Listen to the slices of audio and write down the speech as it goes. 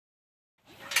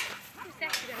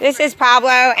This is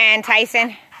Pablo and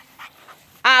Tyson.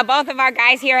 Both of our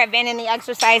guys here have been in the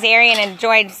exercise area and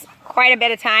enjoyed quite a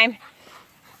bit of time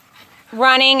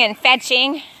running and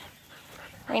fetching.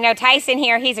 We know Tyson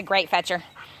here, he's a great fetcher.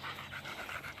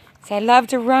 So I love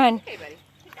to run. Hey, buddy.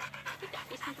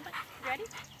 Ready?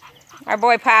 Our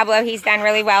boy Pablo, he's done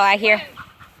really well out here.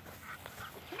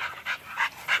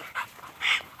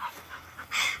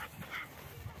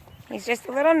 He's just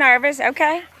a little nervous.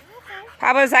 Okay.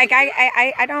 Pablo's like,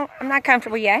 I'm not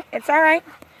comfortable yet. It's all right.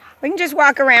 We can just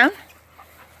walk around.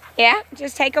 Yeah,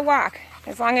 just take a walk.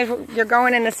 As long as you're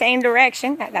going in the same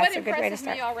direction, that's a good way to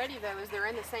start. What impresses me already, though, is they're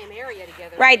in the same area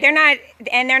together. Right, they're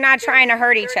not trying to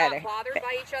hurt each other. They're not bothered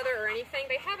by each other or anything.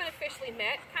 They haven't officially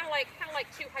met. Kind of like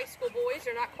two high school boys.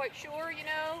 They're not quite sure, you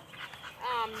know.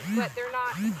 But they're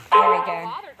not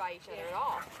bothered by each other at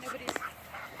all.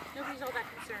 Nobody's all that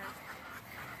concerned.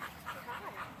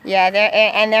 Yeah,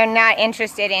 they're not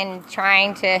interested in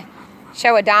trying to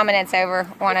show a dominance over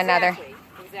one another.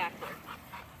 Exactly.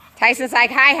 Tyson's like,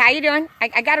 hi, how you doing?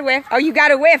 I got a whiff. Oh, you got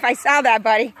a whiff. I saw that,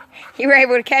 buddy. You were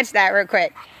able to catch that real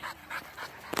quick.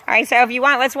 All right, so if you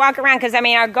want, let's walk around because, I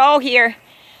mean, our goal here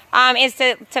is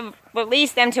to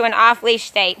release them to an off-leash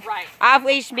state. Right.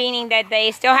 Off-leash meaning that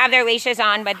they still have their leashes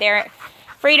on, but they're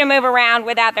free to move around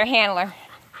without their handler.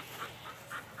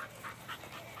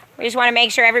 We just want to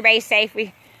make sure everybody's safe.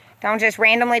 We don't just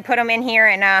randomly put them in here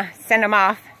and send them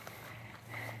off.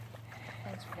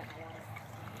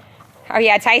 Oh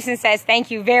yeah, Tyson says,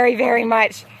 thank you very, very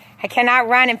much. I cannot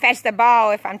run and fetch the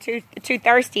ball if I'm too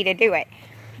thirsty to do it.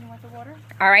 You want the water?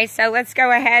 All right, so let's go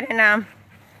ahead and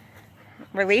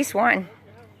release one.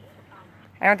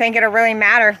 I don't think it'll really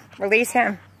matter. Release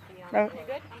him.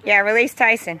 Yeah, release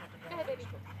Tyson.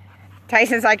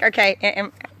 Tyson's like,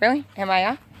 okay, really? Am I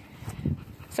off?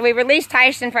 So we released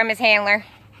Tyson from his handler.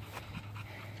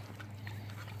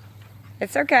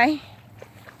 It's okay.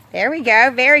 There we go.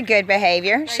 Very good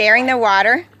behavior. Sharing the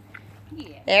water.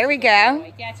 There we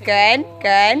go. Good,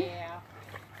 good.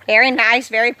 Very nice,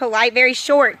 very polite, very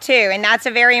short too, and that's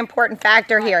a very important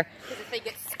factor here. Because if they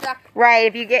get stuck.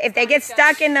 Right. If they get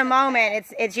stuck in the moment,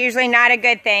 it's usually not a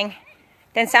good thing.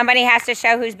 Then somebody has to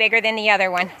show who's bigger than the other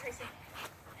one.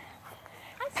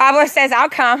 Pablo says, I'll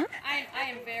come. I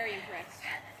am very impressed.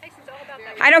 Tyson's all about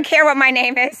that. I don't care what my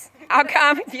name is. I'll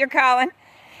come if you're calling.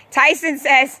 Tyson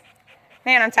says,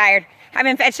 man, I'm tired. I've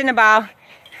been fetching the ball.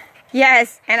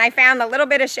 Yes, and I found a little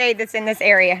bit of shade that's in this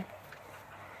area.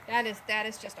 That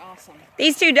is just awesome.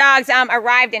 These two dogs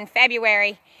arrived in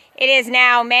February. It is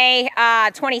now May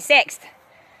 26th.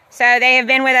 So they have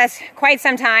been with us quite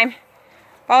some time.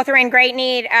 Both are in great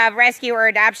need of rescue or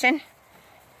adoption.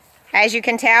 As you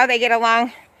can tell, they get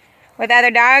along with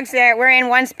other dogs. We're in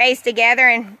one space together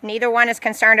and neither one is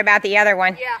concerned about the other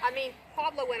one. Yeah, I mean,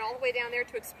 Pablo went all the way down there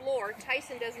to explore.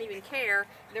 Tyson doesn't even care.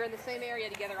 They're in the same area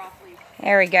together off leash.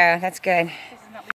 There we go. That's good.